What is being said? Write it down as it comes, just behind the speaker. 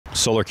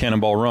Solar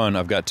Cannonball Run.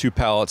 I've got 2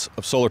 pallets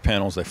of solar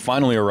panels. They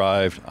finally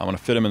arrived. I'm going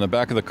to fit them in the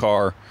back of the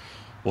car.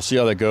 We'll see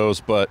how that goes,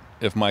 but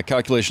if my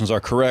calculations are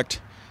correct,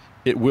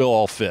 it will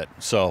all fit.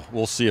 So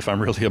we'll see if I'm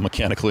really a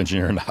mechanical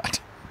engineer or not.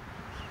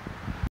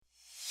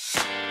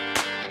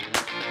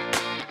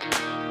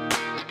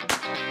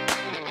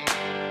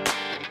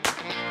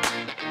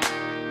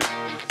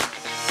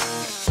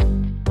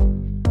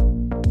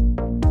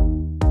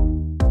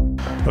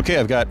 Okay,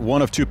 I've got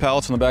 1 of 2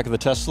 pallets in the back of the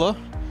Tesla.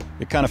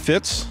 It kind of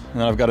fits, and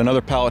then I've got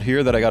another pallet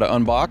here that I got to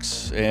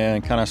unbox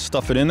and kind of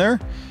stuff it in there.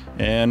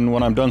 And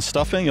when I'm done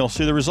stuffing, you'll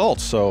see the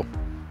results. So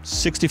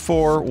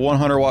 64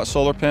 100-watt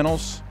solar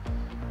panels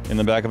in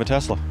the back of a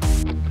Tesla.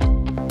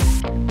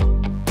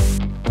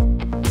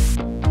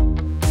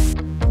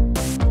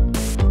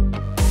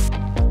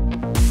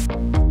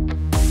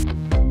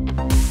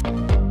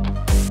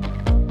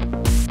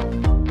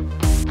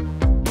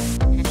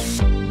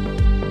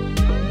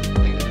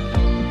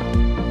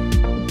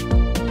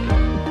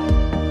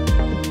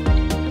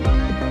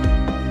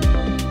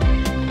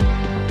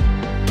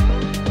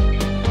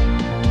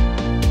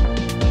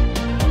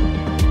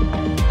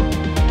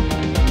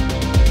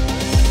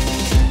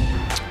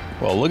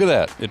 Well, look at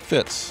that, it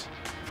fits.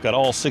 I've got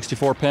all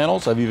 64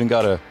 panels. I've even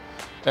got an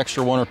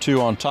extra 1 or 2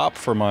 on top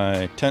for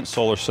my tent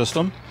solar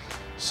system.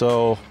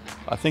 So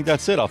I think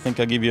that's it. I think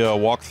I'll give you a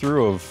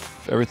walkthrough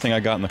of everything I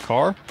got in the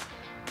car.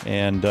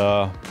 And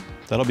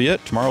that'll be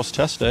it. Tomorrow's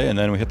test day, and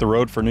then we hit the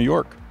road for New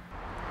York.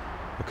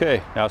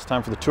 Okay, now it's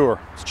time for the tour.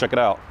 Let's check it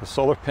out. The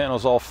solar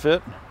panels all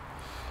fit.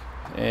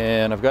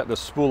 And I've got this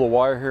spool of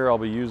wire here I'll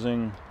be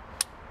using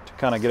to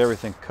kind of get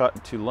everything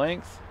cut to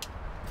length.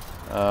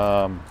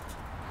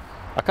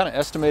 I kind of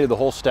estimated the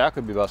whole stack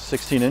would be about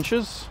 16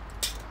 inches.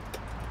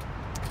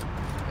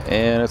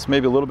 And it's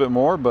maybe a little bit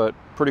more, but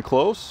pretty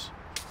close.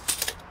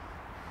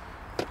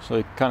 So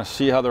you kind of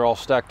see how they're all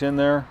stacked in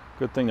there.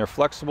 Good thing they're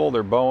flexible,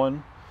 they're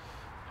Bowen.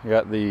 I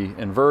got the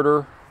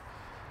inverter.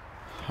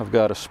 I've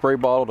got a spray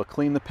bottle to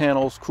clean the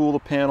panels, cool the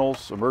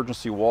panels,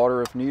 emergency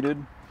water if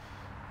needed.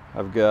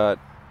 I've got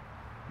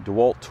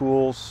DeWalt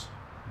tools,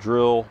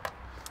 drill,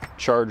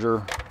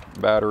 charger,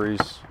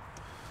 batteries.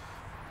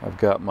 I've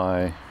got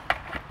my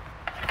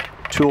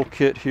tool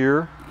kit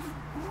here.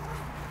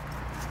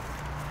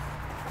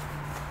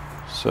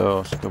 So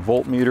it's like a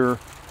voltmeter.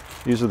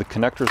 These are the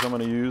connectors I'm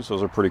going to use.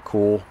 Those are pretty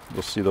cool.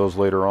 You'll see those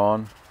later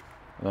on.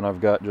 And then I've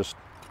got just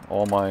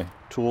all my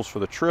tools for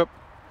the trip.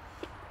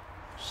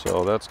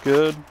 So that's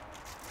good.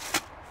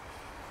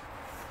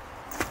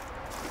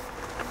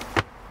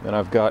 Then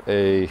I've got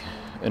a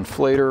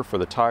inflator for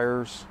the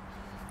tires.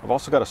 I've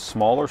also got a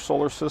smaller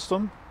solar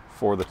system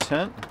for the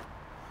tent.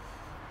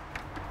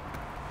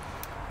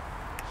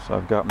 So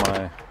I've got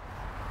my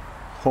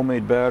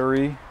homemade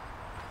battery,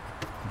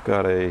 I've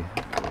got a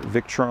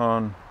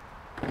Victron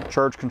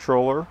charge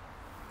controller,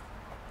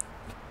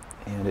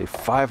 and a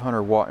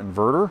 500-watt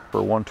inverter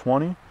for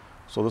 120.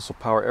 So this will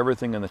power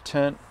everything in the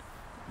tent,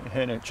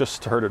 and it just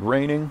started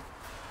raining.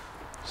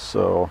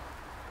 So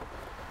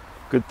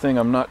good thing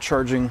I'm not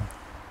trying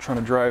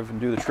to drive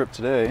and do the trip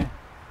today.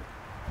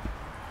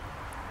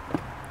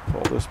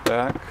 Pull this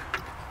back.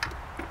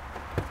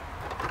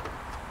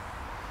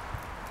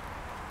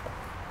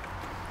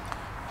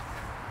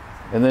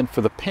 And then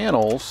for the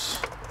panels,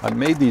 I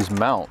made these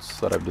mounts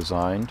that I've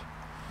designed.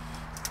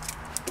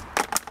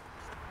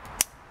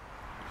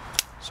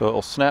 So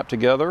it'll snap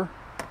together.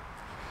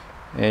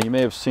 And you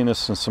may have seen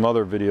this in some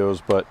other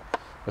videos, but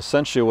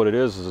essentially what it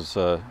is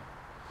a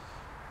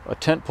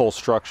tent pole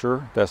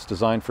structure that's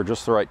designed for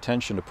just the right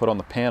tension to put on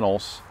the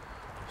panels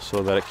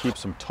so that it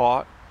keeps them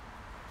taut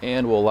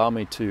and will allow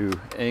me to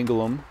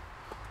angle them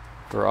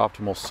for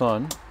optimal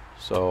sun.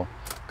 So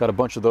got a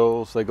bunch of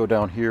those. They go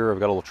down here. I've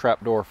got a little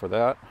trap door for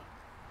that.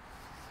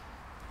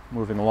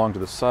 Moving along to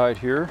the side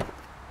here,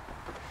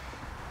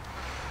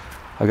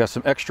 I've got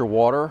some extra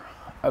water.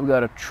 I've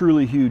got a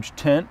truly huge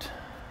tent.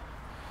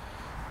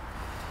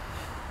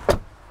 And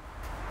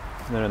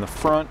then in the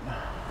front,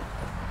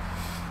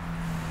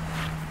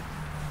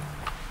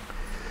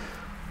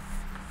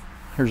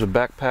 here's a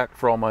backpack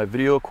for all my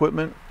video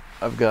equipment.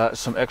 I've got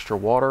some extra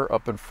water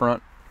up in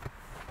front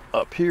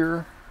up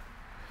here.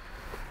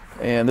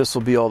 And this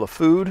will be all the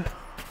food.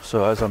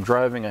 So as I'm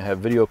driving, I have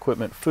video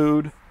equipment,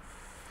 food.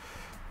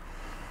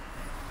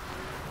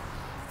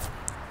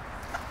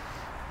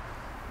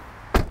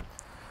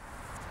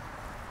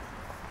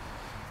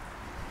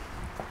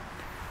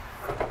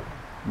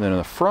 And then in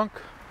the front,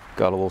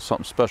 got a little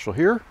something special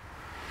here.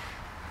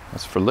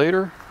 That's for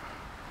later.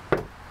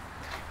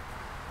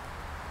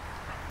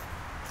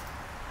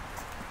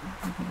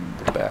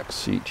 The back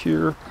seat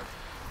here.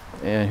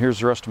 And here's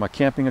the rest of my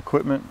camping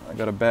equipment. I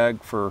got a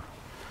bag for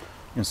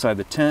inside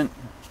the tent.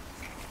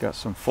 Got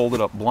some folded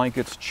up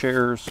blankets,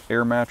 chairs,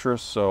 air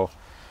mattress. So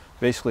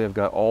basically I've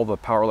got all the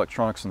power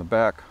electronics in the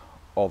back,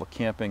 all the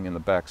camping in the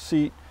back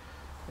seat,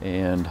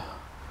 and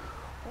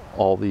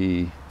all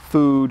the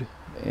food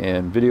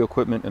and video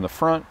equipment in the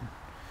front.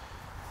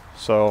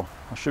 So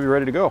I should be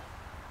ready to go.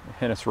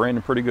 And it's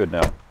raining pretty good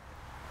now.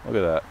 Look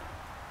at that.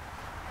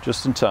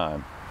 Just in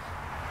time.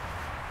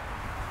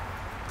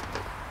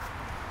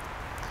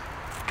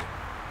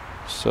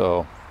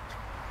 So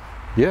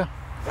yeah,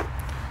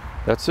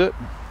 that's it.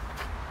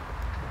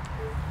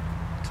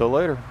 Till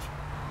later.